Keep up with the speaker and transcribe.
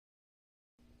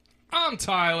I'm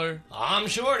Tyler. I'm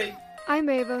Shorty. I'm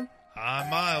Ava. I'm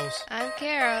Miles. I'm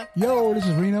Kara. Yo, this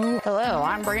is Reno. Hello,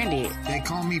 I'm Brandy. They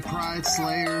call me Pride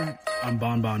Slayer. I'm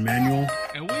Bon Manuel.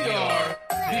 And we are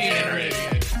the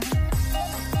Interrated.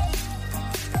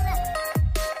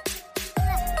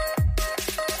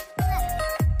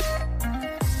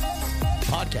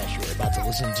 Podcast you're about to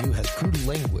listen to has crude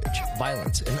language,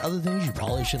 violence, and other things you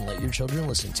probably shouldn't let your children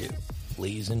listen to.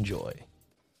 Please enjoy.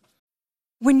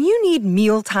 When you need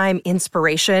mealtime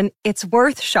inspiration, it's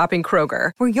worth shopping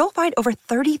Kroger, where you'll find over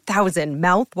 30,000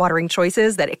 mouth-watering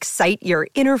choices that excite your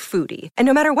inner foodie. And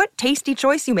no matter what tasty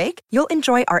choice you make, you'll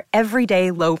enjoy our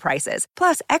everyday low prices,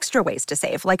 plus extra ways to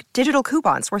save, like digital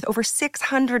coupons worth over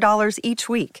 $600 each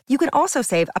week. You can also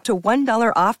save up to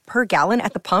 $1 off per gallon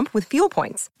at the pump with fuel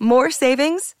points. More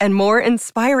savings and more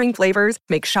inspiring flavors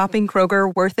make shopping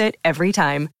Kroger worth it every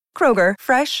time. Kroger,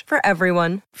 fresh for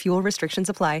everyone. Fuel restrictions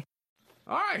apply.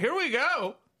 All right, here we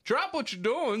go. Drop what you're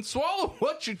doing, swallow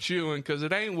what you're chewing, because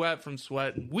it ain't wet from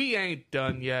sweating. We ain't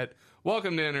done yet.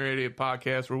 Welcome to Inner Idiot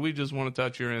Podcast, where we just want to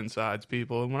touch your insides,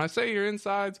 people. And when I say your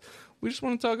insides, we just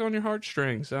want to tug on your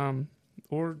heartstrings,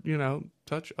 or,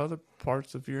 touch other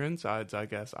parts of your insides, I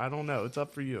guess. I don't know. It's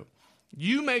up for you.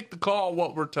 You make the call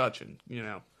what we're touching,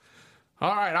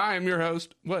 All right, I am your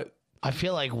host. What? I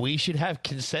feel like we should have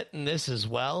consent in this as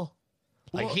well.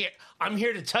 Like, Well, here, I'm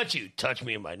here to touch you. Touch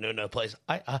me in my no place.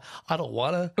 I don't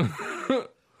want to.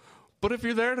 But if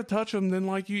you're there to touch them, then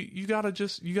you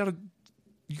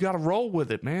gotta roll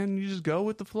with it, man. You just go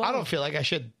with the flow. I don't feel like I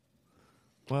should.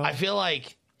 Well, I feel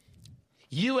like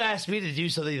you asked me to do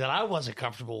something that I wasn't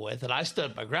comfortable with, and I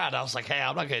stood my ground. I was like, hey,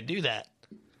 I'm not going to do that.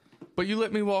 But you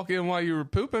let me walk in while you were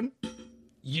pooping.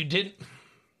 You didn't.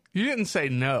 You didn't say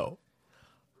no.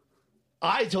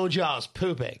 I told you I was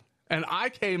pooping. And I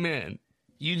came in.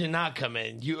 You did not come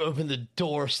in. You opened the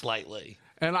door slightly.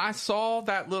 And I saw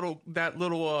that little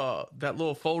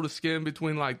fold of skin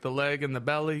between like the leg and the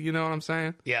belly. You know what I'm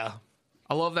saying? Yeah.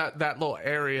 I love that little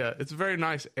area. It's a very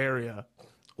nice area.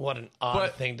 What an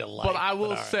odd thing to like. But I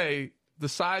will say the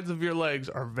sides of your legs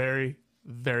are very,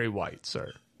 very white,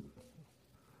 sir.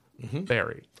 Mm-hmm.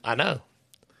 Very. I know.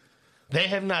 They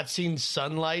have not seen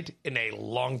sunlight in a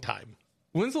long time.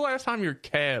 When's the last time your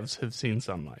calves have seen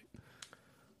sunlight?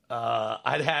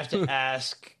 I'd have to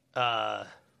ask. I'd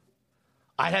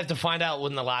have to find out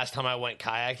when the last time I went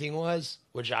kayaking was,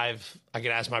 which I can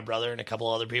ask my brother and a couple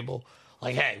other people.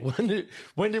 Like, hey,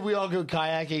 when did we all go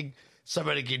kayaking?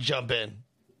 Somebody can jump in.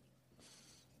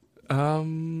 I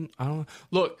don't know.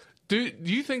 Look, do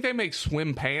you think they make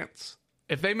swim pants?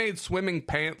 If they made swimming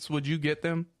pants, would you get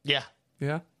them? Yeah.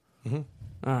 Yeah. Mm-hmm.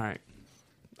 All right.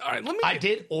 Let me. I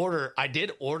did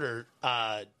order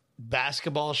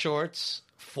basketball shorts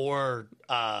for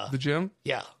the gym.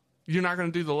 Yeah. You're not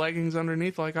going to do the leggings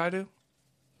underneath like I do?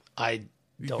 I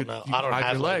don't know. I don't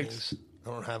have leggings.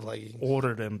 I don't have leggings.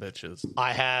 Order them bitches.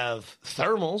 I have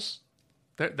thermals.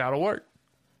 That'll work.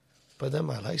 But then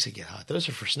my legs would get hot. Those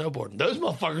are for snowboarding. Those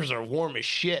motherfuckers are warm as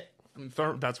shit.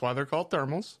 That's why they're called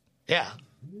thermals. Yeah.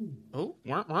 Oh,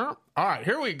 wah, wah. All right,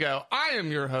 here we go. I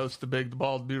am your host, the big, the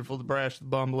bald, the beautiful, the brash, the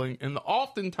bumbling, and the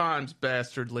oftentimes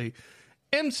bastardly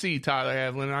MC Tyler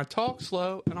Havlin. And I talk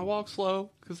slow and I walk slow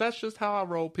because that's just how I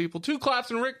roll, people. Two claps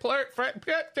and Ric Flair.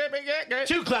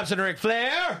 Two claps and Ric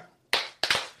Flair.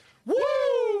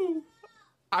 Woo!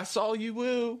 I saw you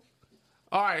woo.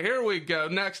 All right, here we go.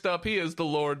 Next up, he is the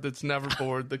Lord that's never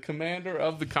bored, the commander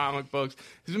of the comic books.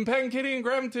 He's been pegging kitty and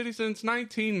grabbing titty since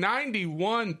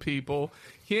 1991, people.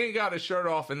 He ain't got his shirt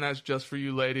off, and that's just for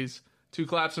you ladies. Two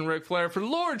claps and Ric Flair for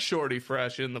Lord Shorty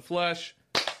Fresh in the flesh.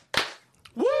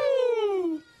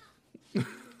 Woo! And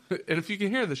if you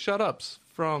can hear the shut-ups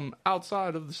from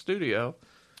outside of the studio.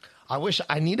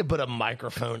 I need to put a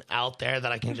microphone out there that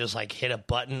I can just, like, hit a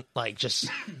button, like, just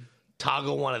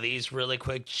toggle one of these really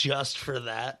quick just for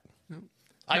that.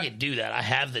 I could do that. I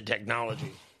have the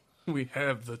technology. We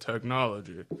have the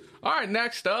technology. All right,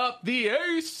 next up, the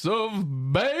Ace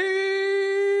of Base.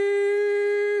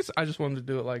 I just wanted to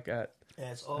do it like that.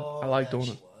 That's all I like doing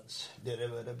it.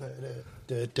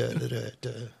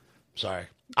 Sorry.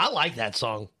 I like that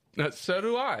song. So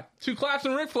do I. Two claps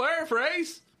and Ric Flair for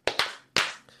Ace.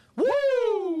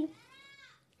 Woo!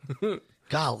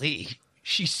 Golly,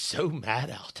 she's so mad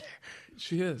out there.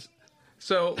 She is.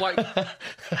 So, like...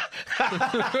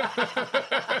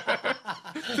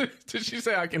 Did she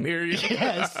say I can hear you?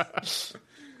 Yes.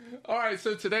 All right,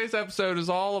 so today's episode is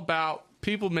all about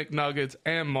People McNuggets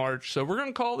and March. So we're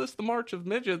going to call this the March of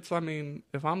Midgets. I mean,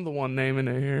 if I'm the one naming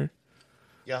it here.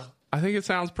 Yeah. I think it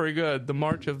sounds pretty good. The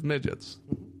March of Midgets.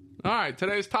 All right,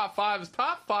 today's top 5 is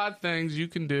top 5 things you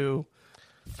can do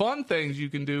fun things you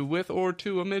can do with or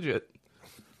to a midget.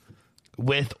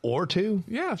 With or to?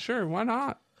 Yeah, sure. Why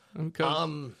not?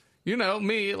 Because, you know,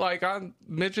 me, like,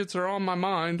 midgets are on my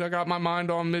mind. I got my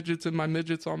mind on midgets and my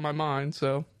midgets on my mind,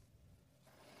 so.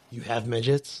 You have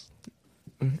midgets?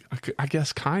 I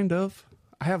guess kind of.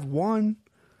 I have one.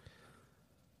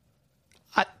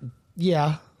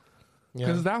 Yeah.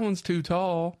 Because that one's too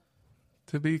tall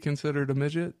to be considered a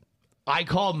midget. I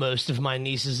call most of my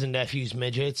nieces and nephews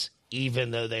midgets,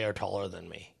 even though they are taller than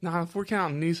me. Now, if we're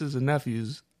counting nieces and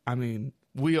nephews, I mean,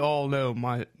 we all know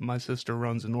my sister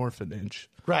runs an orphanage.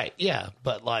 Right, yeah.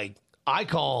 But, like, I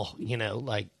call, you know,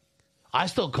 like, I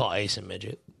still call Ace a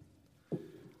midget.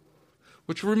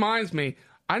 Which reminds me,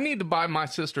 I need to buy my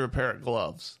sister a pair of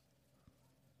gloves.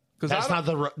 That's not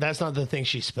the thing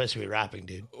she's supposed to be wrapping,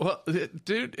 dude. Well,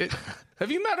 dude, have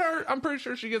you met her? I'm pretty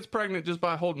sure she gets pregnant just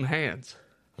by holding hands.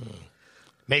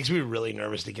 Makes me really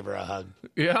nervous to give her a hug.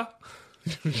 Yeah?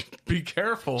 Be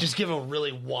careful. Just give a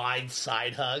really wide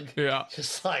side hug. Yeah.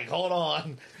 Just like, hold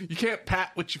on. You can't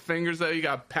pat with your fingers, though. You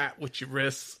got to pat with your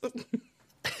wrists.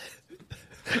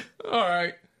 All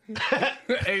right.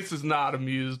 Ace is not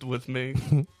amused with me.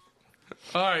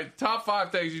 All right. Top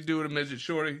 5 things you do with a midget,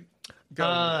 Shorty.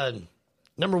 Go.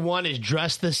 Number 1 is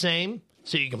dress the same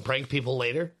so you can prank people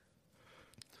later.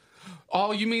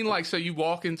 Oh, you mean like so you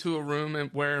walk into a room and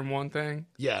wearing one thing?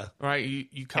 Yeah. Right?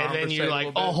 You conversate And then you're like, a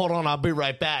little bit. oh, hold on, I'll be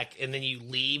right back. And then you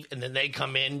leave, and then they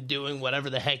come in doing whatever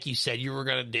the heck you said you were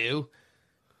going to do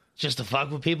just to fuck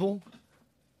with people.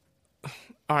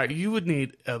 All right, you would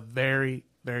need a very,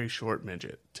 very short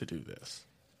midget to do this.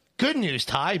 Good news,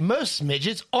 Ty. Most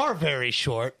midgets are very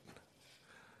short.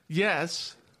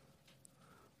 Yes.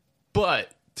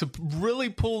 But to really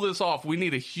pull this off, we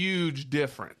need a huge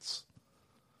difference.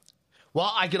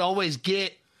 Well, I could always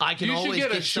get. You should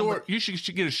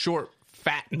get a short,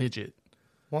 fat midget.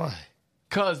 Why?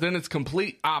 Because then it's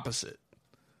complete opposite.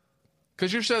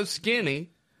 Because you're so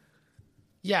skinny.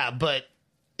 Yeah, but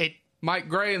Mike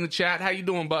Gray in the chat, how you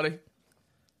doing, buddy?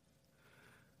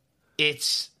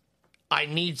 I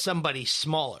need somebody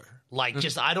smaller. Like,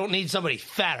 I don't need somebody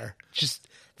fatter. Just,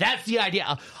 that's the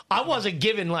idea. I wasn't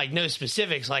given, like, no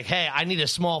specifics, like, hey, I need a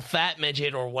small fat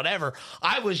midget or whatever.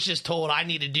 I was just told I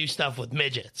need to do stuff with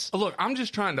midgets. Look, I'm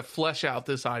just trying to flesh out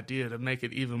this idea to make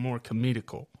it even more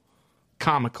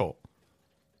comical.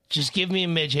 Just give me a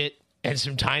midget and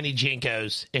some tiny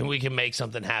Jinkos, and we can make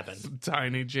something happen.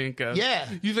 Tiny Jinkos. Yeah.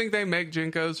 You think they make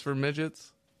Jinkos for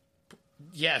midgets?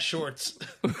 Yeah, shorts.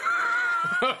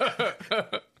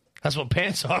 That's what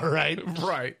pants are, right?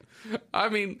 Right. I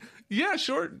mean, yeah,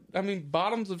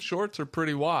 bottoms of shorts are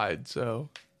pretty wide, so.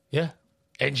 Yeah.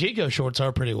 And Jinko shorts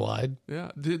are pretty wide.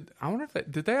 Yeah. Did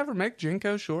they ever make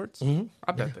Jinko shorts? Mm-hmm.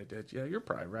 I bet they did. Yeah, you're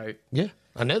probably right. Yeah,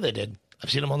 I know they did.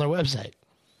 I've seen them on their website.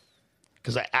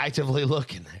 Because I actively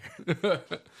look in there.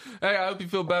 Hey, I hope you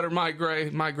feel better, Mike Gray.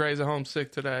 Mike Gray's at home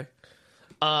sick today.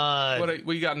 What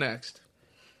you got next?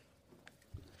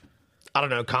 I don't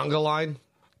know, conga line?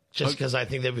 Just because I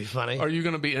think that'd be funny. Are you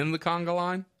going to be in the conga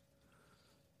line?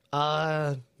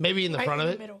 Maybe in the front of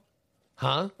it. Middle.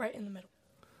 Huh? Right in the middle.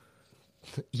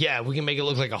 Yeah, we can make it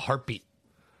look like a heartbeat.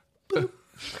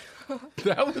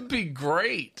 That would be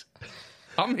great.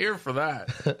 I'm here for that.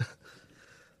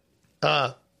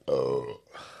 That's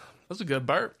a good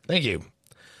burp. Thank you.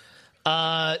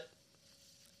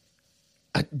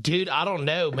 Dude, I don't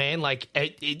know, man. Like,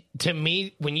 to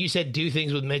me, when you said do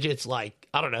things with midgets, like,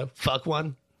 I don't know, fuck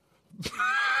one.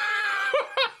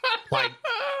 Like,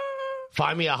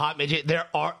 find me a hot midget.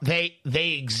 They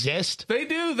exist. They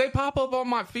do. They pop up on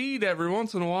my feed every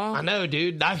once in a while. I know,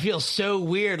 dude. I feel so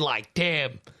weird. Like,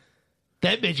 damn,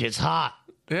 that midget's hot.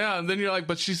 Yeah, and then you're like,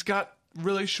 but she's got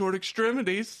really short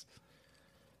extremities.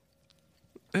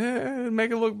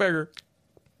 Make it look bigger.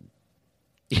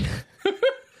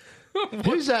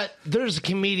 Who's that? There's a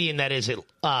comedian that is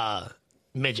a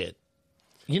midget.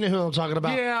 You know who I'm talking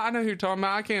about? Yeah, I know who you're talking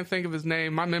about. I can't think of his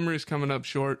name. My memory's coming up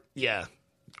short. Yeah.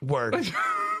 Word.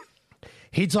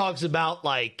 He talks about,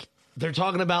 like, they're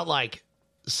talking about, like,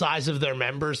 size of their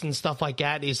members and stuff like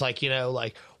that. He's like, you know,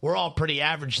 like, we're all pretty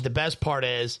average. The best part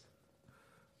is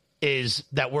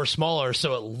that we're smaller,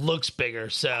 so it looks bigger.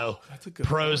 So that's a good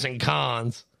pros point. and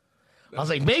cons. I was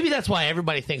like, maybe that's why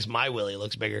everybody thinks my willy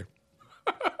looks bigger.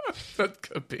 That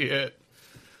could be it.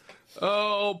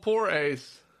 Oh, poor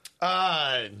Ace.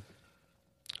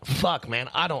 Fuck, man.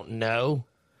 I don't know.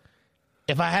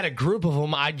 If I had a group of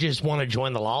them, I'd just want to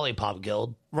join the Lollipop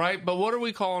Guild. Right, but what are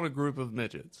we calling a group of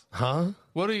midgets? Huh?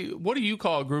 What do you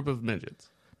call a group of midgets?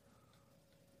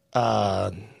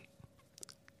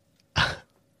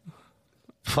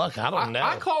 Fuck, I don't know.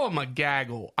 I call them a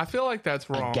gaggle. I feel like that's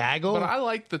wrong. gaggle? But I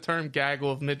like the term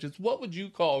gaggle of midgets. What would you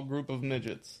call a group of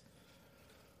midgets?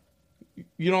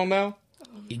 You don't know?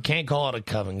 You can't call it a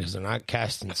coven because they're not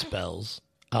casting spells.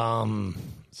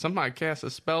 Somebody cast a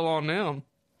spell on them.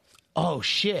 Oh,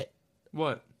 shit.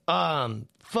 What?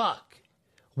 Fuck.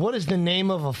 What is the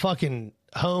name of a fucking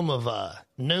home of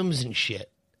gnomes and shit?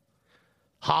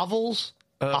 Hovels?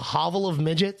 A hovel of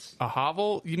midgets? A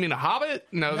hovel? You mean a hobbit?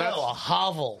 No, that's No, a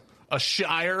hovel. a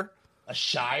shire. A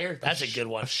shire? That's a good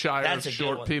one. A shire That's of a good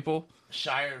short one. people. A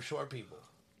shire of short people.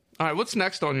 All right, what's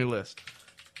next on your list?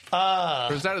 Or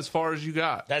is that as far as you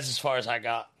got? That's as far as I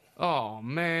got. Oh,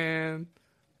 man.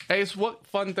 Ace, what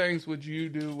fun things would you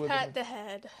do with Pat the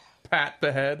head. pat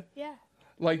the head? Yeah.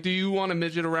 Like, do you want a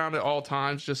midget around at all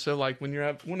times just so, like,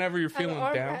 whenever you're Have feeling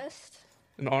an down? armrest.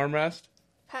 An armrest?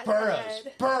 Pat the Burrows.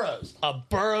 head. Burrows. A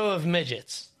burrow of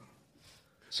midgets.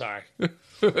 Sorry.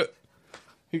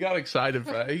 He got excited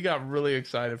for that. He got really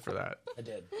excited for that. I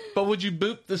did. But would you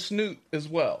boop the snoot as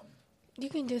well? You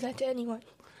can do that to anyone.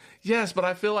 Yes, but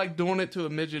I feel like doing it to a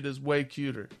midget is way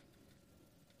cuter.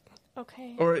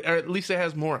 Okay. Or at least it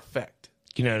has more effect.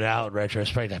 You know, now in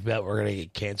retrospect, I bet we're going to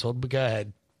get canceled, but go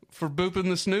ahead. For booping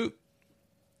the snoot?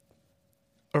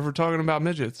 Or for talking about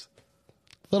midgets?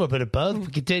 A little bit of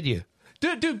both. Continue.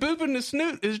 Dude, booping the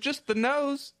snoot is just the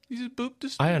nose. You just boop the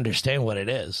snoot. I understand what it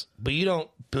is, but you don't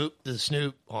boop the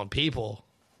snoot on people.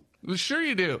 Well, sure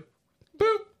you do.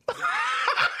 Boop.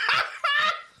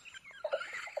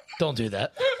 Don't do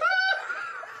that.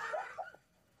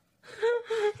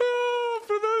 Oh,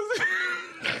 for those...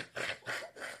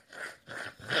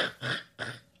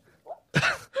 Dude,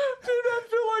 I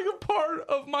feel like a part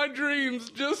of my dreams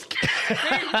just came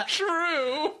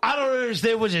true. I don't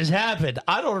understand what just happened.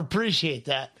 I don't appreciate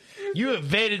that. You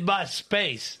invaded my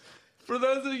space. For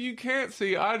those of you who can't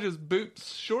see, I just booped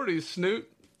Shorty's snoot,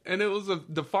 and it was a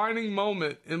defining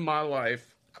moment in my life.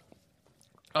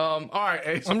 All right,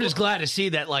 Ace. I'm just glad to see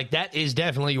that, like, that is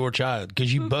definitely your child,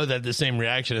 because you both had the same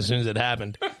reaction as soon as it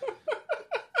happened.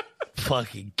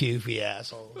 Fucking goofy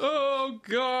asshole. Oh,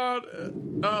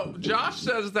 God. Josh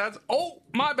says that's... Oh,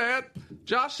 my bad.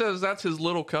 Josh says that's his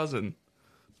little cousin.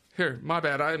 Here, my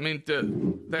bad. I didn't mean to...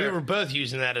 We There. were both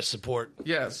using that as support.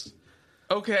 Yes.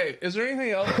 Okay, is there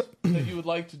anything else that you would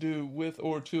like to do with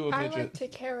or to a I midget? like to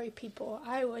carry people.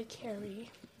 I would carry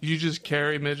You just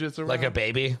carry midgets around? Like a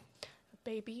baby. a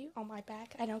baby on my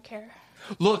back. I don't care.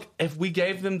 Look, if we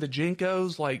gave them the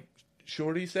Jinkos, like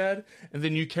Shorty said, and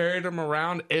then you carried them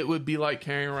around, it would be like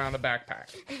carrying around a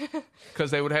backpack.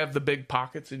 Because they would have the big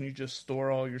pockets and you just store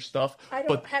all your stuff. I don't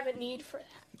But have a need for that.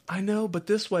 I know, but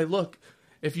this way, look,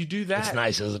 if you do that, It's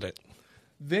nice, isn't it?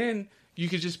 then you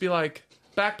could just be like,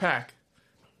 backpack,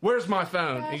 where's my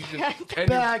phone? And,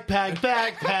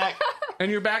 Backpack. and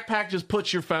your backpack just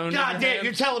puts your phone in God your damn, hand.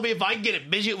 you're telling me if I can get a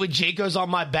midget with Jacos on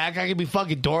my back, I can be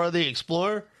fucking Dora the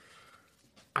Explorer?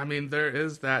 I mean, there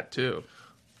is that too.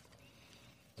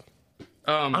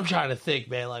 I'm trying to think,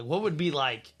 man. Like, what would be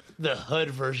like the hood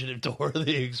version of Dora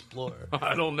the Explorer?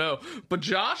 I don't know. But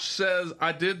Josh says,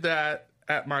 I did that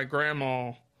at my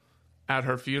grandma at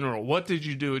her funeral. What did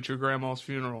you do at your grandma's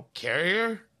funeral?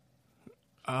 Carrier?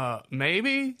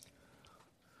 Maybe?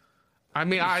 I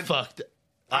mean, I... Fucked.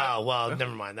 Oh, well,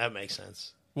 never mind. That makes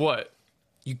sense. What?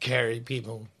 You carry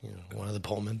people, you know, one of the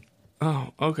Pullman. Oh,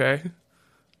 okay.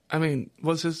 I mean,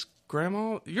 was his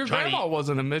grandma... Your Trying to grandma eat-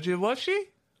 wasn't a midget, was she?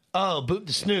 Oh, boot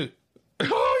the snoot.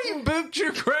 Oh, you booped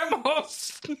your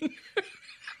grandma's...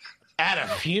 At a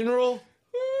funeral?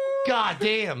 God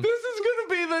damn. This is going to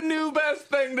be the new best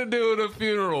thing to do at a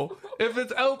funeral. If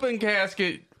it's open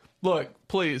casket, look,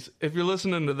 please, if you're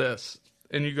listening to this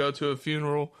and you go to a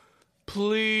funeral,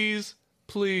 please,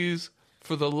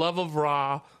 for the love of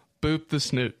Ra, boop the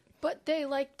snoot. But they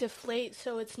like deflate,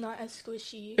 so it's not as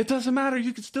squishy. It doesn't matter.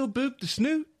 You can still boop the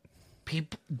snoot.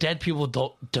 Dead people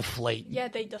don't deflate. Yeah,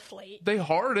 they deflate. They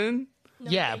harden. No,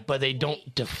 Yeah, but they deflate.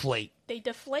 don't deflate. They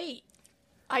deflate.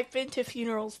 I've been to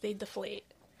funerals. They deflate.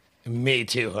 Me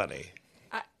too, honey.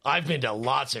 I've been to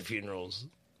lots of funerals.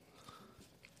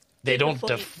 They don't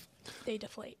deflate. They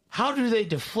deflate. How do they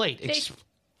deflate?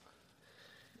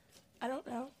 I don't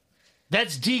know.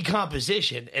 That's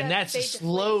decomposition, and that's a They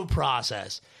slow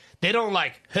process. They don't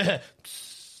like...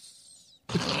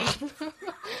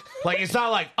 like, it's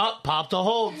not like, up, pop the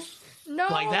hole. No,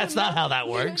 Like, that's not how that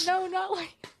works. No, not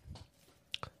like.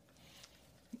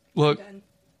 Look, Done.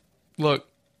 look.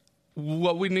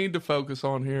 What we need to focus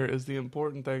on here is the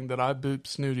important thing that I booped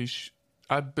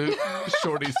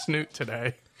Shorty's snoot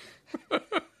today.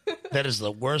 That is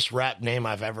the worst rap name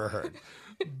I've ever heard.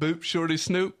 Boop Shorty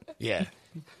Snoot. Yeah.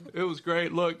 It was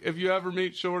great. Look, if you ever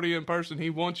meet Shorty in person, he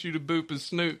wants you to boop his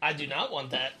snoot. I do not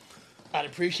want that. I'd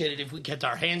appreciate it if we kept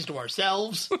our hands to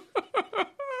ourselves.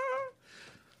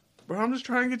 Bro, I'm just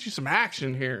trying to get you some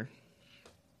action here.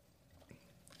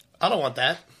 I don't want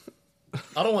that.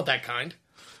 I don't want that kind.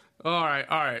 All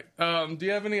right. Do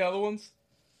you have any other ones?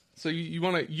 So you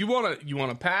want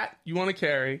to pat, you want to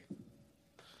carry,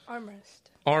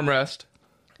 armrest.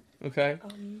 Okay.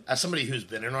 As somebody who's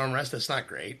been in armrest, that's not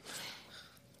great.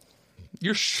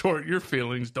 You're short. Your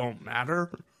feelings don't matter.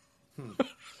 All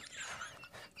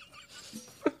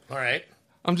right.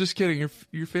 I'm just kidding.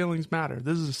 Your feelings matter.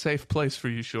 This is a safe place for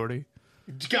you, Shorty.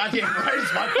 Goddamn right,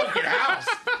 it's my fucking house.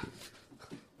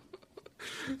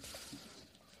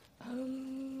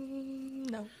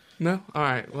 No. No? All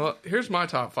right. Well, here's my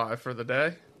top 5 for the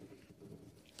day.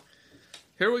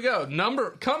 Here we go.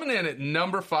 Coming in at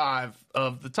number 5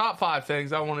 of the top 5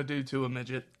 things I want to do to a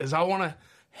midget is I want to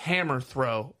hammer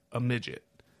throw a midget.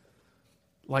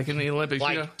 Like in the Olympics,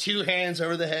 Like you know? 2 hands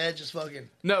over the head, just fucking.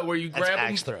 No, where you grab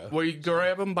axe them, throw. where you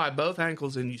grab them by both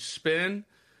ankles and you spin,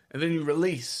 and then you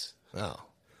release. Oh.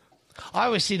 I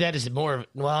always see that as more of,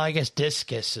 well, I guess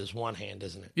discus is one hand,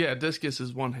 isn't it? Yeah, discus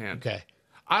is one hand. Okay.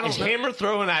 I don't Is know. hammer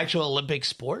throw an actual Olympic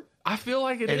sport? I feel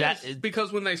like it And is that is-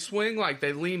 because when they swing, like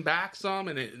they lean back some,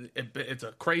 and it's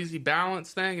a crazy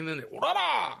balance thing, and then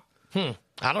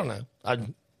I don't know.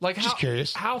 I'm like just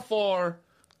curious. How far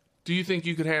do you think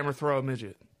you could hammer throw a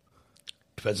midget?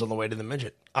 Depends on the weight of the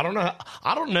midget. I don't know.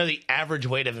 I don't know the average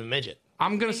weight of a midget.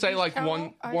 I'm gonna say like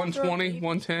Count, 120,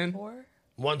 110.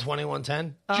 120,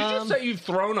 110? Did you just say you've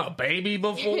thrown a baby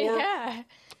before? Yeah.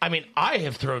 I mean, I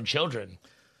have thrown children.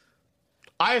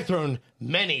 I have thrown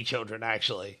many children,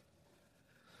 actually.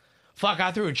 Fuck,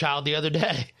 I threw a child the other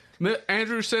day.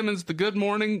 Andrew Simmons, the good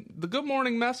morning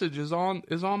message is on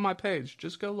my page.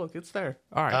 Just go look, it's there.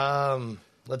 All right.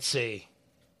 Let's see.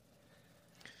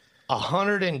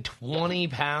 120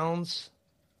 pounds.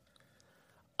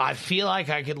 I feel like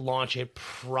I could launch it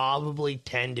probably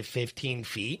 10 to 15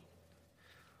 feet.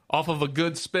 Off of a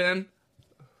good spin.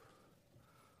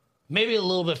 Maybe a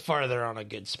little bit farther on a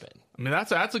good spin. I mean,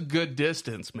 that's a good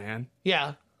distance, man.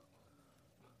 Yeah.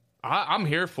 I'm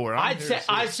here for it.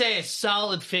 I'd say a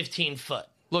solid 15 foot.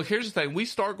 Look, here's the thing. We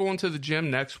start going to the gym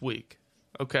next week,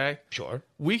 okay? Sure.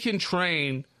 We can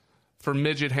train for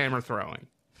midget hammer throwing.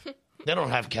 They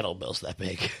don't have kettlebells that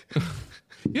big.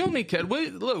 You don't need kid.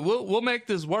 We'll make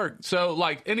this work. So,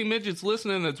 like, any midgets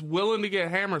listening that's willing to get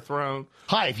hammer thrown,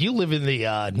 Hi, if you live in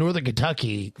the northern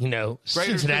Kentucky, Greater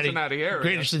Cincinnati area.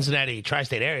 Greater Cincinnati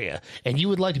tri-state area, and you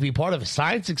would like to be part of a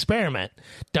science experiment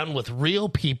done with real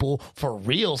people for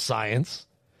real science,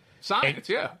 science,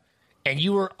 yeah. and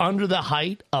you are under the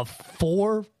height of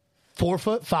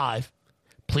 4'5",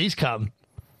 please come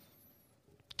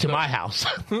to my house.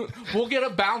 We'll get a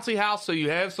bouncy house so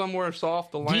you have somewhere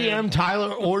soft to land. DM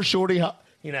Tyler or Shorty,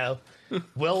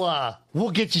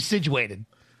 we'll get you situated.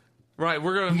 Right,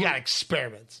 we're gonna. We got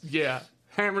experiments. Yeah,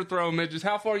 hammer throw midgets.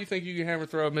 How far do you think you can hammer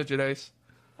throw a midget, Ace?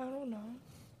 I don't know.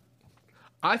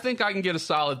 I think I can get a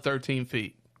solid 13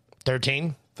 feet.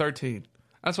 13. 13.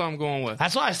 That's what I'm going with.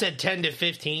 That's why I said 10 to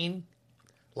 15.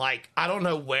 Like, I don't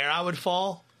know where I would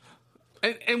fall.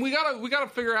 And we gotta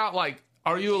figure out, like,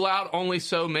 are you allowed only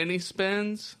so many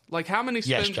spins? Like, how many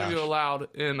Yes, spins are Josh. you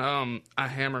allowed in a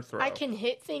hammer throw? I can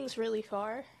hit things really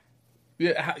far.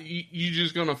 Yeah, you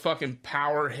just gonna fucking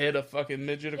power hit a fucking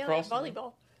midget Yeah, across? like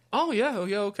volleyball. Oh yeah,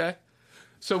 okay.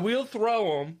 So we'll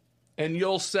throw them, and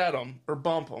you'll set them or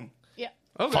bump them. Yeah.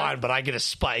 Okay. Fine, but I get a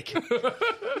spike.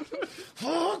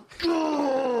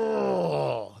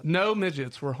 No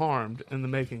midgets were harmed in the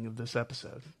making of this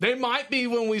episode. They might be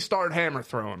when we start hammer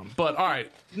throwing them. But all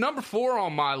right, number 4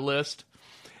 on my list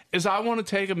is I want to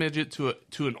take a midget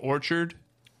to an orchard,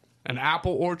 an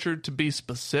apple orchard to be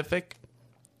specific,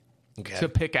 Okay. to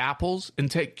pick apples and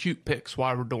take cute pics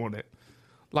while we're doing it.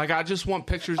 Like, I just want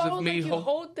pictures Oh, of me. like you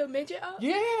hold the midget up?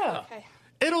 Yeah. Okay.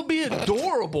 It'll be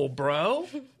adorable, bro.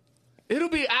 It'll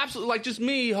be absolutely like just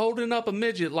me holding up a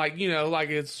midget, like, like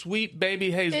it's sweet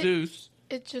baby Jesus.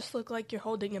 It just looked like you're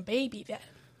holding a baby then.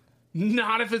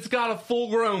 Not if it's got a full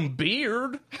grown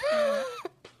beard.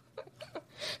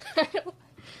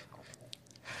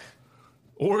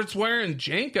 Or it's wearing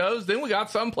Jinkos. Then we got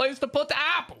someplace to put the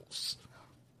apples.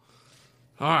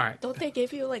 All right. Don't they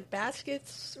give you like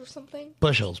baskets or something?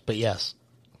 Bushels, but yes.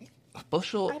 A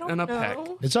bushel I don't and a know. peck.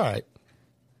 It's all right.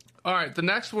 All right, the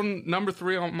next one,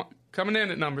 coming in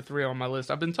at number 3 on my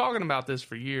list. I've been talking about this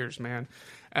for years, man.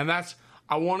 And that's,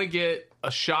 I want to get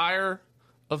a shire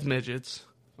of midgets,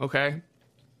 okay?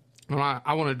 And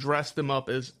I want to dress them up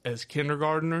as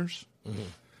kindergartners. Mm-hmm.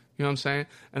 You know what I'm saying?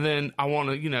 And then I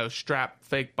want to, strap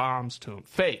fake bombs to them.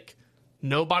 Fake.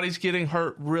 Nobody's getting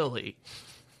hurt, really.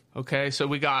 Okay, so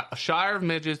we got a shire of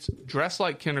midgets dressed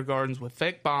like kindergartens with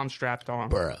fake bombs strapped on.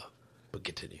 Bro, but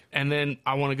continue. And then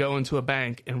I want to go into a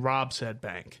bank and rob said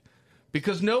bank.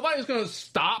 Because nobody's going to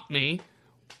stop me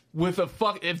with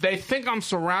if they think I'm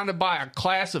surrounded by a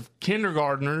class of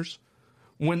kindergartners,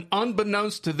 when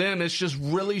unbeknownst to them, it's just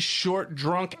really short,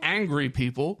 drunk, angry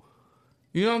people.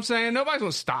 You know what I'm saying? Nobody's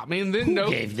going to stop me. And then Who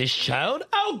gave this child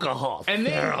alcohol? And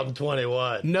then I'm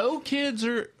 21. No kids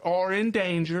are in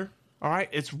danger. All right?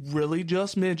 It's really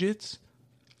just midgets.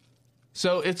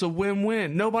 So it's a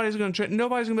win-win. Nobody's going to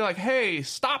be like, hey,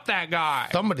 stop that guy.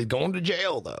 Somebody's going to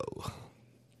jail, though.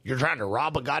 You're trying to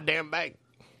rob a goddamn bank.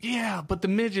 Yeah, but the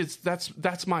midgets,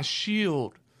 that's my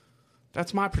shield.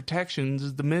 That's my protection,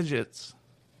 is the midgets.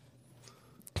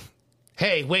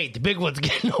 Hey, wait, the big one's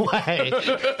getting away.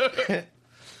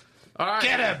 All right.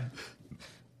 Get him.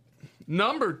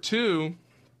 Number 2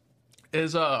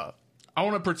 is I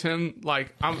want to pretend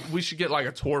like we should get like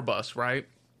a tour bus, right?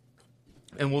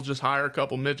 And we'll just hire a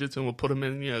couple midgets and we'll put them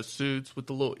in, suits with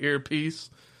the little earpiece,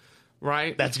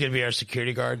 right? That's going to be our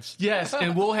security guards? Yes,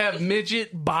 and we'll have midget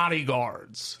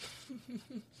bodyguards.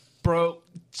 Bro,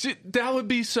 that would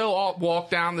be so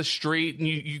walk down the street and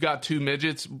you got 2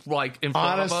 midgets like in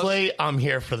front of us. Honestly, I'm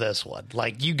here for this one.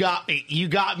 Like, you got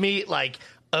me, like,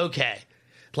 okay.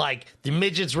 Like, the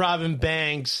midgets robbing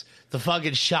banks, the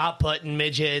fucking shot putting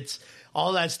midgets,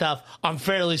 all that stuff, I'm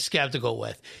fairly skeptical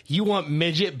with. You want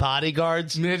midget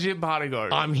bodyguards? Midget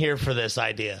bodyguards. I'm here for this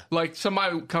idea. Like,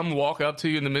 somebody would come walk up to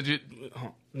you and the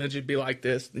midget be like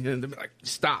this, and they'd be like,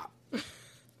 stop. You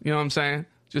know what I'm saying?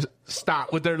 Just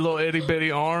stop with their little itty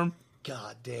bitty arm.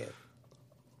 God damn.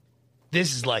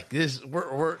 This is like this.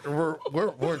 We're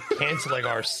canceling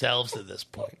ourselves at this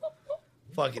point.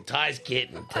 Fucking Ty's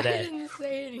getting I today. didn't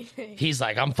say anything. He's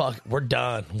like, we're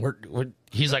done.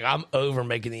 He's like, I'm over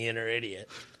making the inner idiot.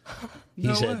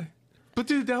 No way. But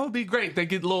dude, that would be great. They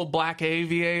get little black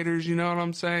aviators, you know what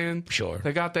I'm saying? Sure.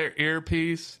 They got their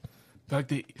earpiece. Like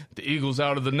the eagle's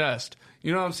out of the nest.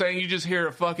 You know what I'm saying? You just hear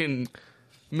a fucking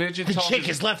midget The talking. chick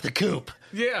has left the coop.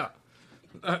 Yeah.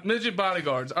 Midget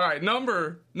bodyguards. All right,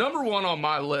 number 1 on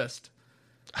my list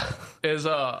is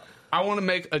I want to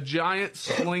make a giant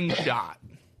slingshot.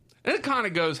 And it kind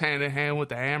of goes hand in hand with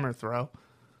the hammer throw,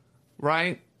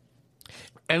 right?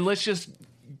 And let's just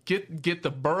get the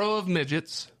burrow of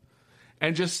midgets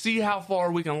and just see how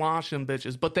far we can launch them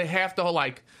bitches. But they have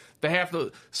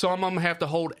to some of them have to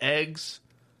hold eggs.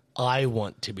 I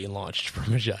want to be launched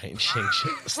from a giant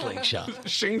slingshot. Slingshot?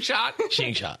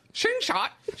 Slingshot.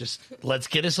 Just let's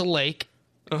get us a lake.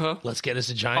 Uh-huh. Let's get us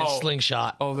a giant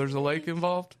slingshot. Oh, there's a lake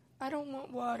involved? I don't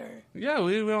want water. Yeah,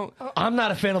 we don't. I'm not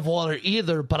a fan of water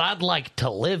either, but I'd like to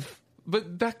live.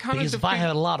 But that kind of Because if I had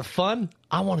a lot of fun,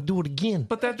 I want to do it again.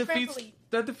 But that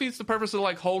defeats the purpose of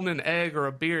like holding an egg or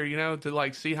a beer, to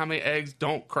like see how many eggs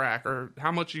don't crack or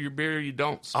how much of your beer you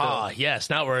don't spill. Ah, yes.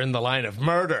 Now we're in the line of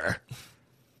murder.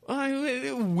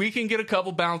 We can get a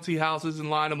couple bouncy houses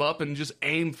and line them up and just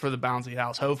aim for the bouncy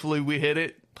house. Hopefully we hit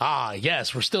it. Ah,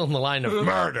 yes. We're still in the line of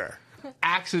murder.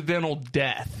 Accidental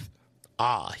death.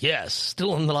 Ah, yes.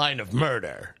 Still in the line of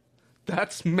murder.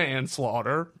 That's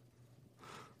manslaughter.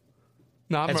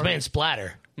 Not That's murder.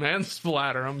 mansplatter.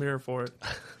 Mansplatter. I'm here for it.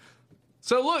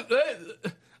 So look,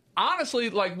 honestly,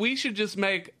 like we should just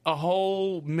make a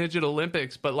whole midget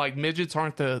Olympics, but like midgets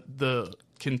aren't the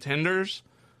contenders.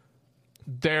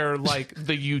 They're like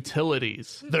the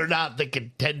utilities. They're not the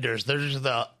contenders. They're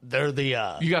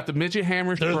the You got the midget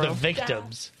hammer they're throw, the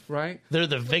victims. right? They're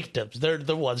the victims. They're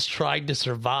the ones trying to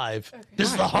survive.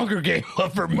 This is the Hunger Game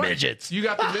for midgets. You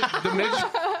got the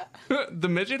midget, the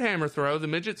midget hammer throw, the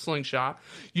midget slingshot.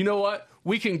 You know what?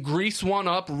 We can grease one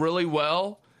up really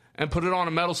well and put it on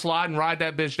a metal slide and ride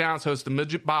that bitch down. So it's the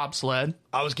midget bobsled.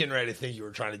 I was getting ready to think you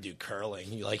were trying to do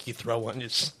curling. You throw one,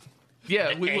 just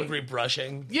Yeah, we angry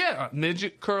brushing. Yeah,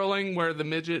 midget curling where the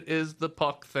midget is the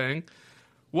puck thing.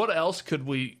 What else could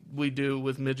we do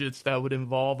with midgets that would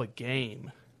involve a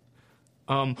game?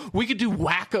 We could do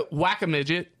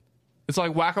whack-a-midget. It's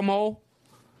like whack-a-mole.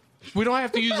 We don't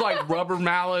have to use like rubber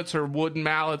mallets or wooden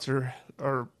mallets or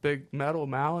big metal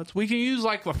mallets. We can use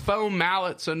like a foam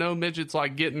mallet so no midget's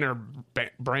like getting their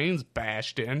brains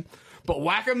bashed in. But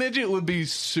whack-a-midget would be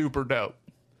super dope.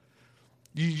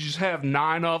 You just have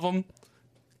 9 of them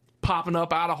popping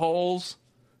up out of holes.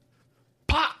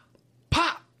 Pop!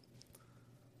 Pop!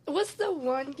 What's the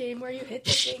one game where you hit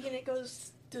the thing and it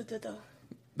goes duh-duh-duh?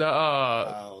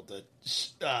 The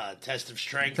test of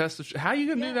strength. How you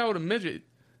gonna do that with a midget?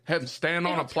 Have him stand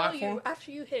on a It'll tell platform? you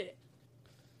after you hit it.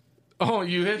 Oh,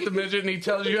 you hit the midget and he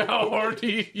tells you how hard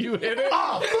you hit it?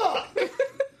 Oh, fuck!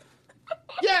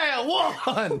 Yeah,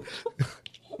 one!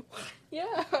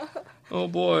 Yeah. Oh,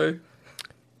 boy.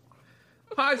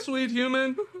 Hi, sweet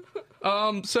human.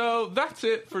 So that's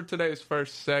it for today's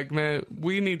first segment.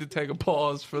 We need to take a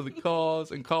pause for the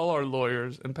cause and call our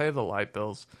lawyers and pay the light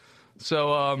bills.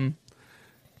 So,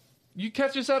 you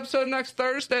catch this episode next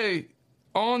Thursday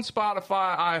on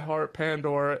Spotify, iHeart,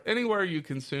 Pandora, anywhere you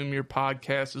consume your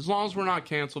podcast, as long as we're not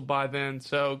canceled by then.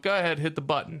 So go ahead, hit the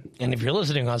button. And if you're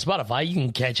listening on Spotify, you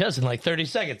can catch us in like 30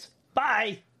 seconds.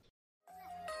 Bye!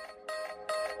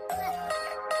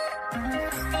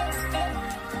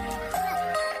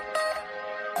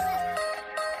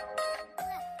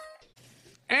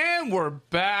 And we're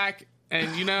back.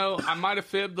 And, you know, I might have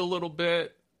fibbed a little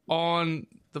bit on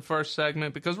the first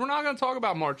segment because we're not going to talk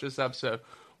about March this episode.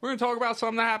 We're going to talk about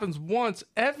something that happens once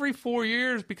every 4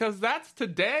 years because that's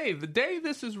today. The day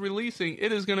this is releasing,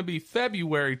 it is going to be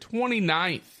February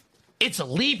 29th. It's a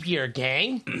leap year,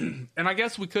 gang. And I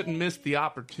guess we couldn't miss the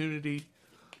opportunity.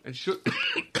 And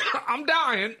I'm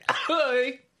dying.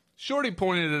 Hey. Shorty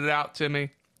pointed it out to me.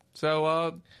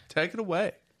 So take it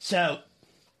away. So,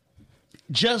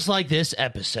 just like this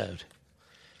episode,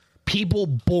 people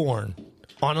born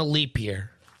on a leap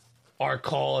year are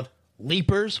called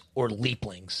leapers or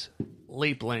leaplings.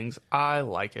 Leaplings. I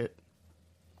like it.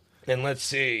 And let's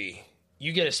see.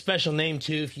 You get a special name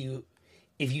too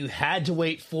if you had to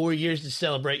wait 4 years to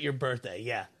celebrate your birthday.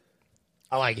 Yeah.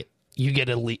 I like it. You get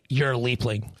you're a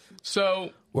leapling.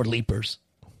 So, or leapers.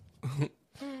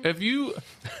 If you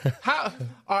all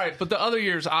right, but the other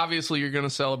years obviously you're going to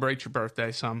celebrate your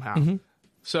birthday somehow. Mm-hmm.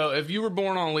 So, if you were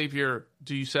born on a leap year,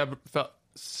 do you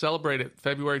celebrate it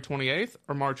February 28th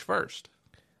or March 1st?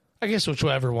 I guess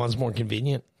whichever one's more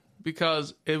convenient.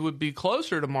 Because it would be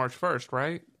closer to March 1st,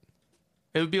 right?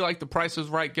 It would be like the Price is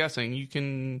Right guessing. You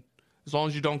can, as long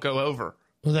as you don't go over.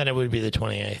 Well, then it would be the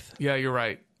 28th. Yeah, you're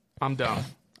right. I'm dumb.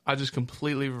 I just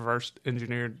completely reversed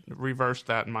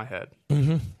that in my head.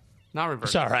 Mm-hmm. Not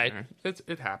reversed. It's all right.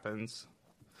 It happens.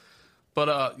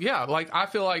 But, yeah, like, I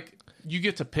feel like you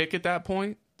get to pick at that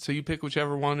point. So you pick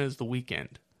whichever one is the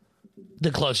weekend. The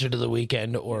closer to the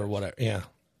weekend or whatever, yeah.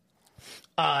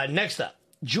 Next up,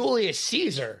 Julius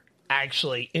Caesar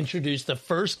actually introduced the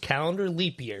first calendar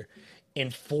leap year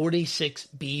in 46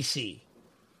 BC.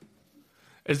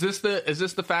 Is this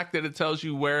the fact that it tells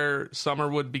you where summer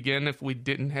would begin if we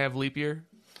didn't have leap year?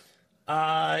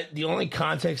 The only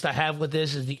context I have with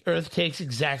this is the Earth takes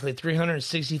exactly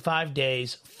 365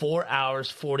 days, 4 hours,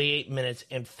 48 minutes,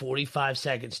 and 45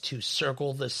 seconds to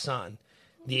circle the sun.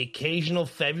 The occasional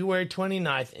February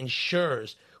 29th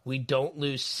ensures we don't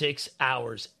lose 6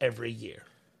 hours every year.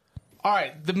 All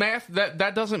right, the math,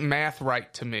 that doesn't math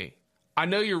right to me. I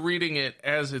know you're reading it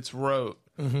as it's wrote,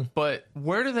 but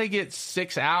where do they get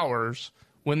 6 hours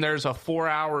when there's a 4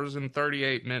 hours and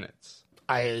 38 minutes?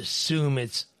 I assume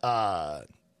it's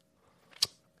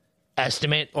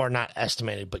estimate, or not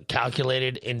estimated, but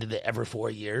calculated into the every 4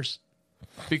 years.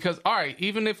 Because, all right,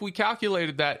 even if we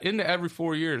calculated that into every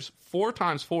 4 years, 4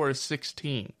 times 4 is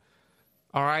 16.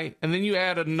 All right, and then you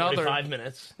add another 45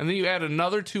 minutes, and then you add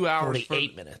another 2 hours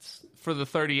 48 minutes for the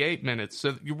 38 minutes.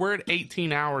 So we're at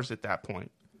 18 hours at that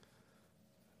point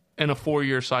in a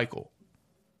 4-year cycle.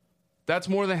 That's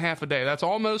more than half a day. That's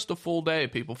almost a full day,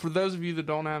 people. For those of you that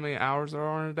don't know how many hours there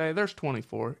are in a day, there's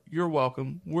 24. You're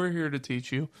welcome. We're here to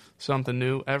teach you something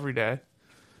new every day.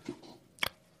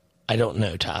 I don't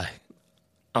know, Ty.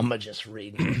 I'm gonna just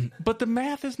read. But the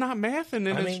math is not mathing,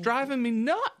 and it's driving me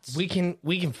nuts. We can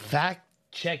fact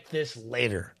check this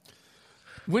later.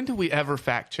 When do we ever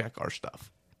fact check our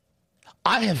stuff?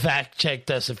 I have fact checked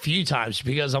us a few times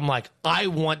because I'm like, I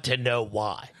want to know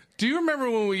why. Do you remember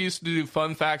when we used to do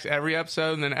fun facts every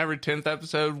episode, and then every 10th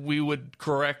episode we would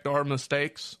correct our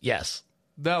mistakes? Yes.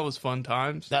 That was fun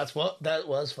times. That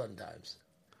was fun times.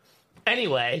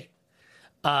 Anyway,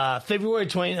 February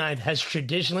 29th has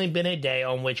traditionally been a day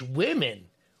on which women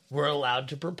were allowed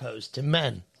to propose to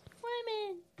men.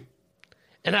 Women.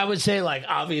 And I would say, like,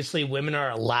 obviously women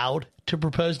are allowed to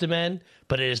propose to men,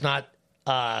 but it is not...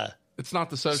 it's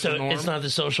not the social norm. It's not the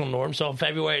social norm. So on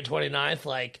February 29th,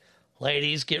 like,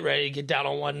 ladies, get ready to get down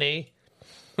on one knee.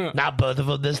 Not both of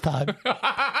them this time.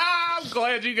 I'm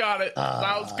glad you got it.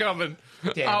 I was coming.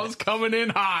 I was coming in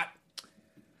hot.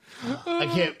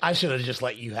 I should have just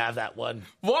let you have that one.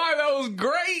 Why? That was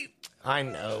great. I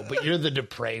know, but you're the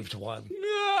depraved one.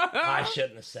 I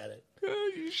shouldn't have said it.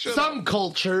 You should. Some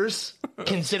cultures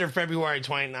consider February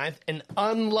 29th an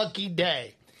unlucky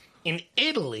day. In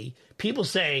Italy, people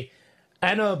say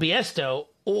Anno Bisiesto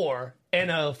or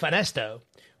Anno Funesto,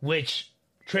 which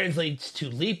translates to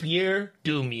leap year,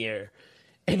 doom year.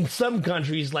 In some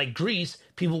countries like Greece,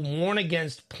 people warn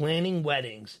against planning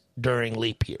weddings during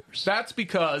leap years. That's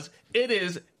because it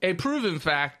is a proven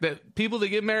fact that people that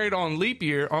get married on leap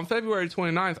year on February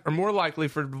 29th are more likely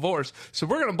for divorce. So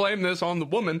we're going to blame this on the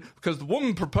woman because the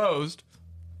woman proposed.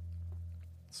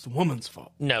 It's the woman's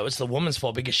fault. No, it's the woman's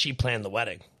fault because she planned the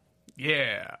wedding.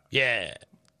 Yeah. Yeah.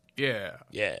 Yeah.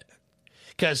 Yeah.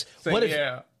 Because Say what if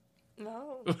yeah.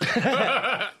 No.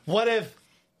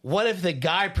 what if the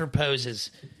guy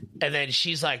proposes and then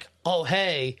she's like, "Oh,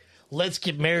 hey, let's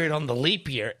get married on the leap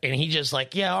year," and he just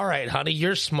like, "Yeah, all right, honey,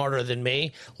 you're smarter than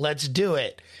me. Let's do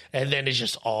it." And then it's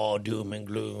just all doom and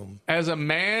gloom. As a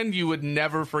man, you would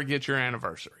never forget your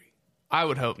anniversary. I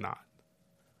would hope not.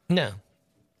 No,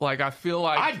 Like, I feel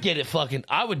like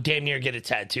I would damn near get it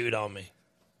tattooed on me.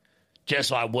 Just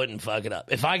so I wouldn't fuck it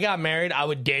up. If I got married, I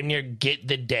would damn near get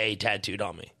the day tattooed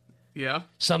on me. yeah.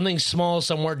 Something small,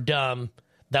 somewhere dumb.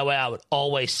 That way I would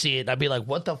always see it. And I'd be like,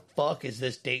 what the fuck is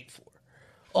this date for?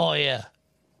 Oh, yeah.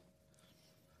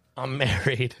 I'm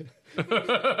married.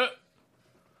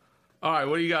 All right,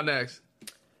 what do you got next?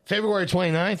 February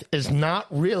 29th is not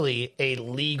really a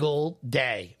legal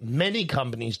day. Many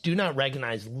companies do not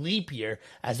recognize leap year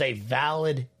as a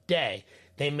valid day.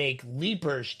 They make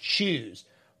leapers choose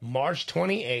March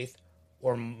 28th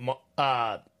or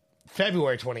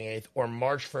February 28th or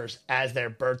March 1st as their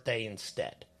birthday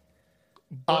instead.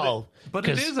 But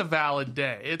it is a valid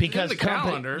day. It's because in the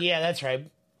calendar. Yeah, that's right.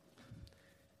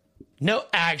 No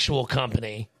actual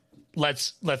company.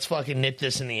 Let's fucking nip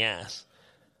this in the ass.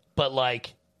 But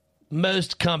like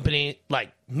most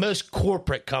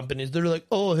corporate companies, they're like,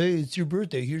 "Oh, hey, it's your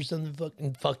birthday. Here's something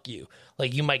fucking fuck you."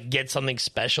 Like you might get something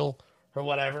special or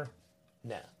whatever.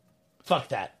 No. Fuck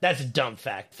that. That's a dumb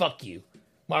fact. Fuck you.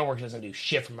 My work doesn't do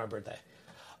shit for my birthday.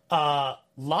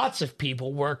 Lots of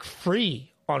people work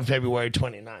free on February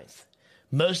 29th.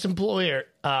 Most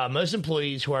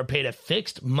employees who are paid a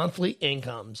fixed monthly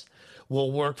incomes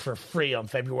will work for free on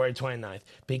February 29th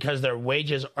because their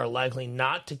wages are likely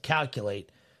not calculated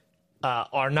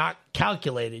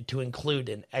to include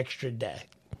an extra day.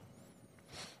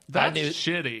 That's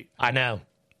shitty. I know.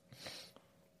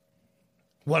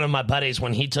 One of my buddies,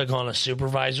 when he took on a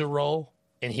supervisor role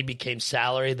and he became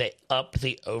salary, they upped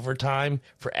the overtime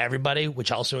for everybody,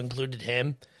 which also included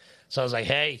him. So I was like,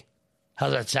 "Hey,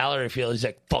 how's that salary feel?" He's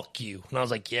like, "Fuck you." And I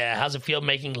was like, "Yeah, how's it feel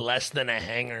making less than a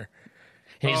hanger?"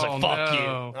 And he's like, "Fuck you."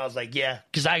 And I was like, "Yeah."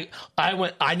 Because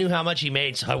I knew how much he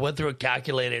made, so I went through and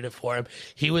calculated it for him.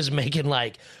 He was making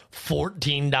like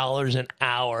 $14 an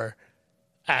hour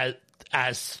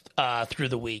as through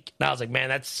the week. And I was like, "Man,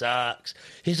 that sucks."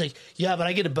 He's like, "Yeah, but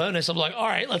I get a bonus." I'm like, "All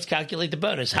right, let's calculate the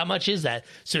bonus. How much is that?"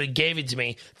 So he gave it to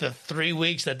me. The 3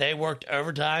 weeks that they worked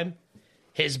overtime,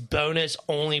 his bonus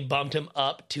only bumped him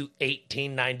up to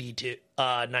 $18.92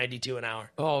 an hour.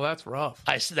 Oh, that's rough.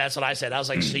 That's what I said. I was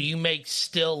like, "So you make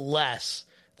still less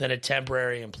than a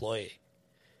temporary employee?"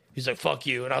 He's like, "Fuck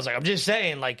you." And I was like, "I'm just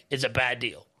saying, like, it's a bad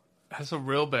deal." That's a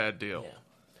real bad deal.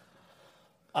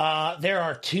 There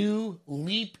are 2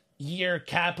 leap year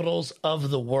capitals of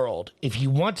the world. If you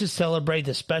want to celebrate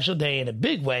the special day in a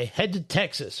big way, head to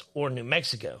Texas or New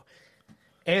Mexico.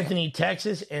 Anthony,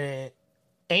 Texas, and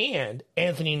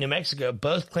Anthony, New Mexico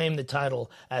both claim the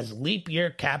title as leap year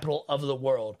capital of the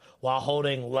world while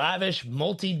holding lavish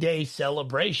multi-day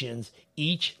celebrations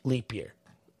each leap year.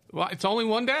 Well, it's only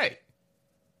one day.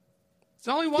 It's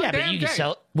only one Yeah, damn but you day.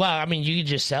 can you can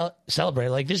just celebrate.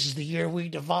 Like, this is the year we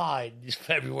divide. It's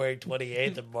February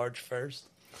 28th and March 1st.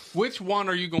 Which one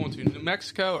are you going to, New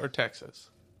Mexico or Texas?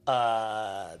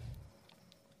 Either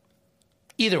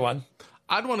one.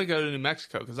 I'd want to go to New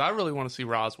Mexico because I really want to see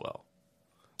Roswell.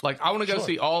 Like, I want to go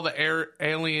see all the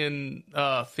alien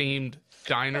themed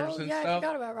diners and I stuff.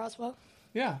 forgot about Roswell.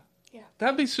 Yeah. Yeah.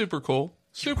 That'd be super cool.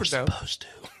 Super dope. Supposed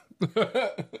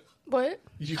to. What?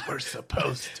 You were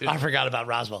supposed to. I forgot about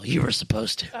Roswell. You were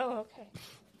supposed to. Oh,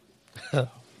 okay.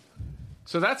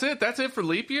 So that's it. That's it for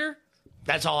leap year.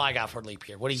 That's all I got for leap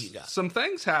year. What do you got? Some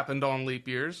things happened on leap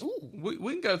years. We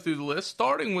can go through the list,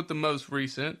 starting with the most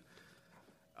recent.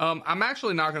 I'm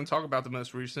actually not going to talk about the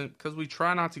most recent because we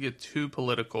try not to get too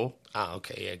political. Oh,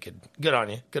 okay. Yeah, good. Good on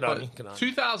you. Good on you. Good on you.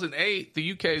 2008,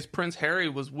 the UK's Prince Harry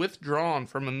was withdrawn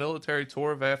from a military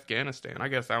tour of Afghanistan. I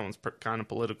guess that one's kind of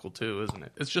political too, isn't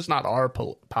it? It's just not our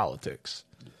politics.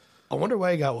 I wonder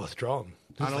why he got withdrawn.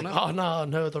 I don't know. Oh,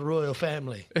 no, the royal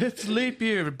family. It's leap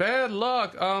year. Bad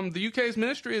luck. The UK's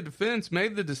Ministry of Defense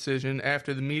made the decision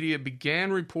after the media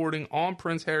began reporting on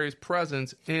Prince Harry's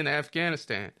presence in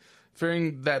Afghanistan,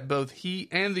 fearing that both he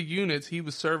and the units he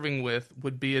was serving with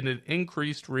would be at an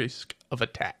increased risk of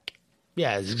attack.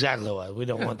 Yeah, it's exactly what we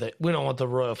don't want. We don't want the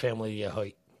royal family to get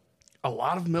hurt. A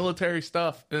lot of military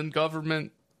stuff and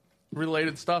government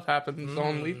related stuff happens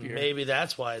on leap year. Maybe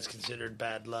that's why it's considered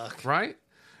bad luck. Right?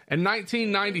 In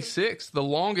 1996, the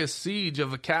longest siege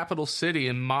of a capital city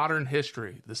in modern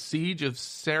history, the siege of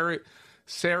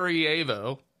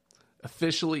Sarajevo,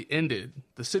 officially ended.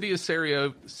 The city of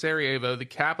Sarajevo, the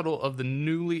capital of the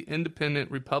newly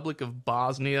independent Republic of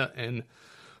Bosnia and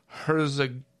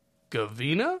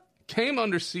Herzegovina, came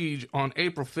under siege on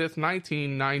April 5th,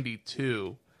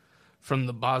 1992 from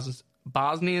the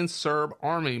Bosnian Serb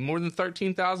army. More than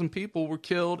 13,000 people were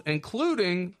killed,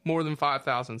 including more than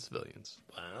 5,000 civilians.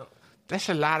 Wow. That's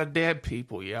a lot of dead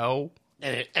people, yo.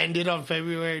 And it ended on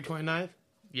February 29th?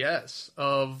 Yes.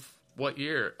 Of what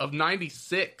year? Of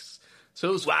 96. So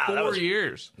it was Wow, 4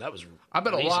 years. That was I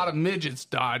bet recent. a lot of midgets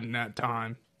died in that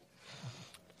time.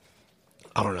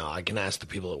 I don't know. I can ask the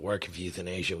people at work if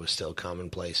euthanasia was still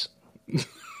commonplace. I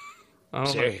don't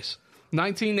know. Serious.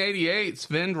 1988,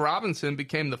 Sven Robinson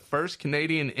became the first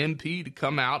Canadian MP to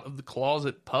come out of the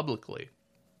closet publicly.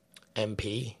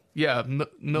 MP? Yeah,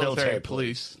 military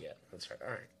police. Yeah, that's right.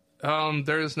 All right.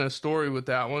 There is no story with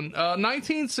that one.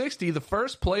 1960, the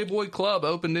first Playboy Club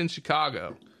opened in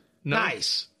Chicago.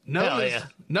 Nice. Known Hell as, yeah.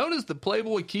 known as the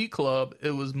Playboy Key Club,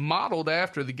 it was modeled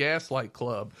after the Gaslight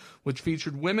Club, which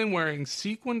featured women wearing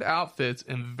sequined outfits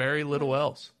and very little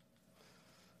else.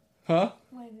 Huh?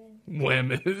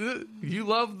 Women. You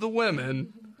love the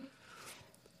women.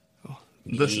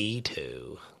 Me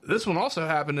too. This one also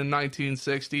happened in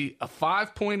 1960. A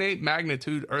 5.8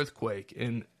 magnitude earthquake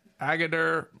in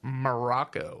Agadir,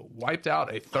 Morocco, wiped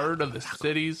out a third of the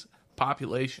city's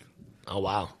population. Oh,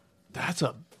 wow. That's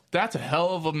a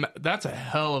hell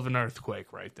of an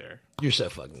earthquake right there. You're so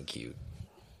fucking cute.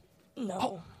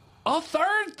 No. A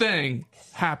third thing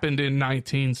happened in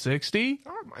 1960.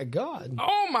 Oh, my God.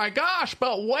 Oh my gosh,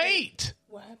 but wait.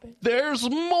 What happened? There's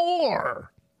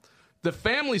more. The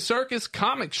Family Circus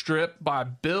comic strip by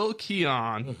Bill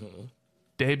Keon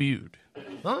debuted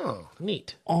Oh,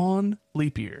 neat. on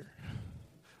leap year.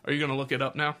 Are you going to look it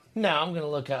up now? No, I'm going to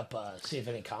look up, see if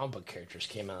any comic book characters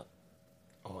came out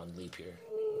on leap year.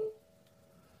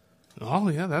 Oh,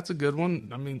 yeah, that's a good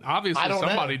one. I mean, obviously I don't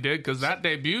somebody know. did because that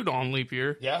debuted on leap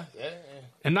year. Yeah.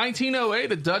 In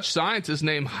 1908, a Dutch scientist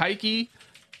named Heike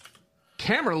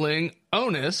Kamerling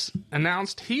Onus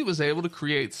announced he was able to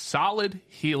create solid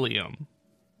helium.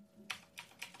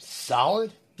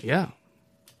 Solid? Yeah.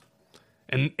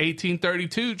 In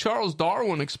 1832, Charles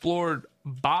Darwin explored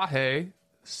Bahia,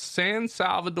 San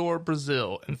Salvador,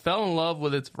 Brazil, and fell in love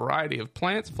with its variety of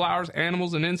plants, flowers,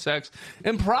 animals, and insects,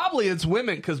 and probably its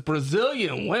women, because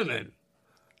Brazilian women,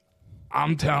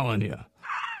 I'm telling you.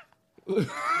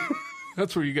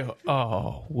 That's where you go,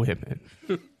 oh, women.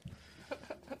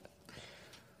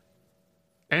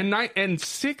 In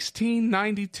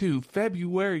 1692,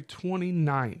 February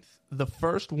 29th, the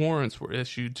first warrants were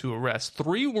issued to arrest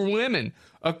 3 women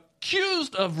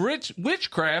accused of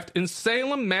witchcraft in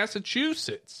Salem,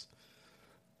 Massachusetts.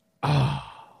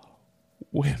 Ah,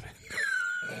 women.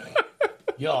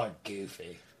 You're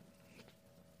goofy.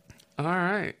 All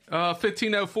right.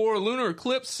 1504, a lunar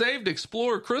eclipse saved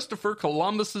explorer Christopher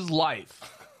Columbus's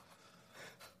life.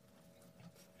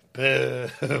 Boo.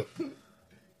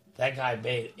 That guy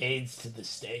made AIDS to the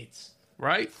States.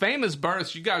 Right? Famous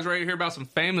births. You guys ready to hear about some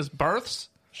famous births?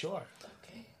 Sure.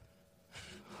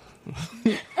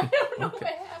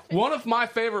 Okay. One of my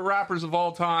favorite rappers of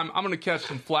all time. I'm going to catch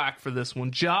some flack for this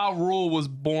one. Ja Rule was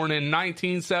born in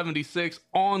 1976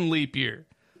 on leap year.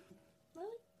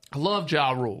 I love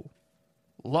Ja Rule.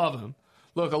 Love him.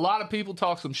 Look, a lot of people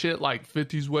talk some shit like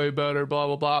 50's way better, blah,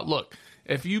 blah, blah. Look,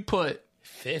 if you put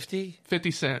 50?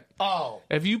 50 Cent, Oh.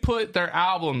 if you put their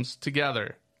albums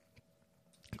together,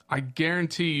 I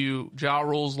guarantee you Ja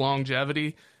Rule's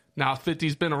longevity. Now,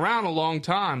 50's been around a long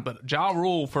time, but Ja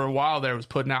Rule for a while there was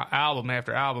putting out album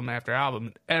after album after album,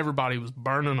 and everybody was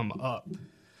burning them up.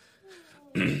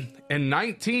 In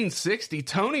 1960,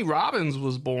 Tony Robbins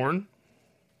was born.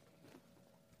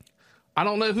 I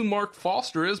don't know who Mark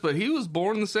Foster is, but he was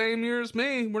born the same year as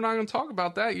me. We're not going to talk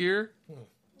about that year.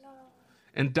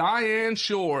 And Diane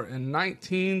Shore in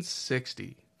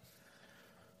 1960.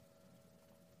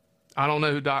 I don't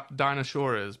know who Dinah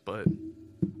Shore is, but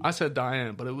I said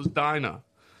Diane, but it was Dinah.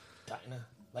 Dinah?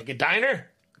 Like a diner?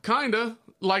 Kinda.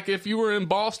 Like if you were in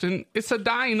Boston, it's a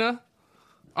Dinah.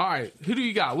 All right, who do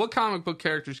you got? What comic book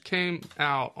characters came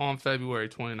out on February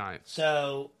 29th?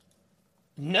 So,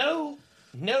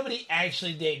 nobody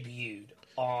actually debuted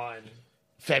on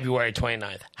February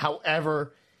 29th.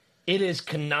 However, it is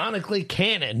canonically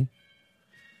canon.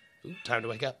 Ooh, time to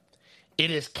wake up.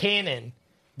 It is canon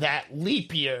that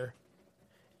leap year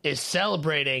is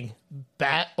celebrating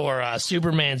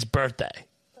Superman's birthday.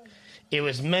 It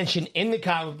was mentioned in the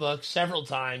comic book several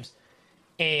times.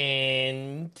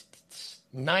 In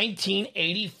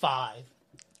 1985,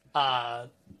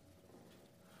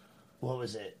 what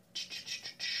was it?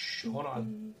 Hold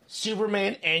on.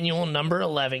 Superman Annual number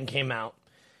 11 came out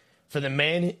for the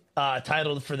man,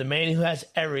 titled "For the Man Who Has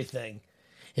Everything."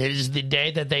 It is the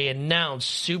day that they announced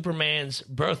Superman's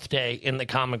birthday in the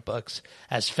comic books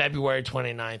as February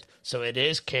 29th. So it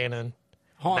is canon.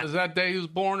 Hold on, is that day he was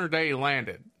born or day he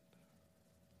landed?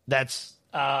 That's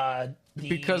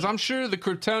Because I'm sure the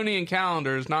Kryptonian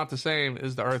calendar is not the same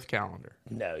as the Earth calendar.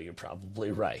 No, you're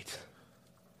probably right.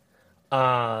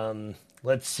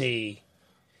 Let's see.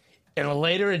 In a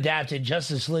later adapted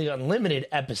Justice League Unlimited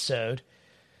episode,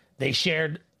 they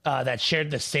shared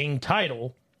the same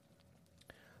title.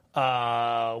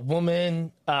 Wonder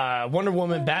Woman,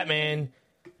 Batman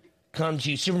come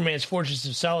to Superman's Fortress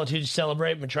of Solitude to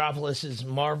celebrate Metropolis's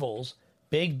Marvel's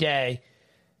big day,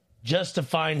 just to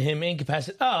find him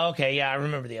incapacitated. Oh, okay, yeah, I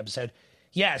remember the episode.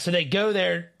 Yeah, so they go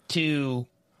there to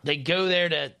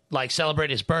like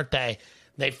celebrate his birthday.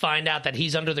 They find out that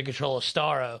he's under the control of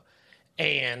Starro,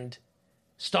 and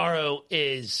Starro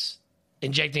is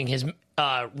injecting his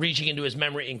reaching into his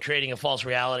memory and creating a false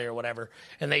reality or whatever,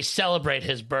 and they celebrate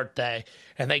his birthday,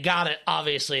 and they got it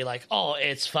obviously like, oh,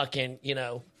 it's fucking,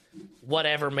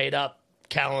 whatever made up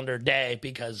calendar day,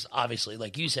 because obviously,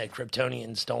 like you said,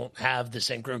 Kryptonians don't have the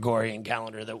same Gregorian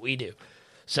calendar that we do.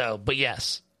 So, but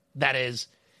yes,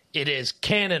 it is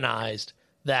canonized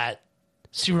that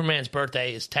Superman's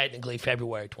birthday is technically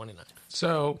February 29th.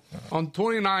 So on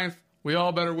 29th, we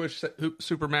all better wish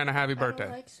Superman a happy birthday. I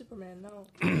don't like Superman, no.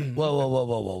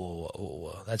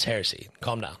 Whoa. That's heresy.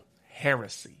 Calm down.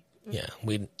 Heresy. Yeah,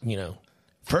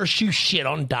 first you shit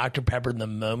on Dr. Pepper the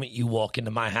moment you walk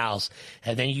into my house,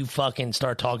 and then you fucking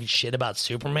start talking shit about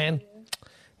Superman?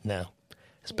 No.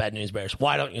 It's bad news bears.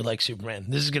 Why don't you like Superman?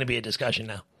 This is going to be a discussion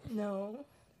now. No.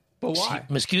 But why?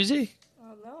 Miss Cusi?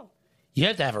 No. You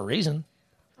have to have a reason.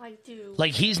 I do.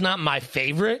 Like, he's not my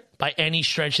favorite by any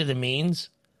stretch of the means,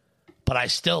 but I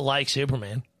still like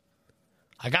Superman.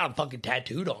 I got him fucking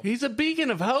tattooed on. He's a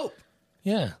beacon of hope.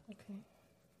 Yeah. Okay.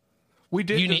 We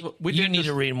did. You need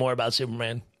to read more about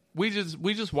Superman. We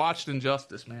just watched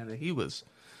Injustice, man, and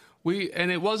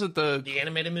and it wasn't the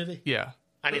animated movie. Yeah,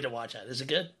 I need to watch that. Is it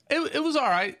good? It was all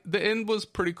right. The end was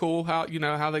pretty cool. How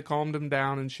they calmed him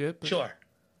down and shit. But, Sure.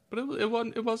 But it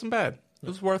wasn't bad. It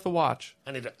was worth a watch.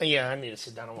 I need to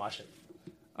sit down and watch it.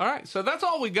 All right, so that's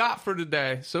all we got for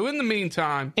today. So in the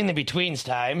meantime, in the betweens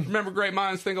time, remember, great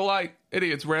minds think alike.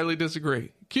 Idiots rarely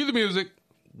disagree. Cue the music.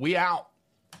 We out.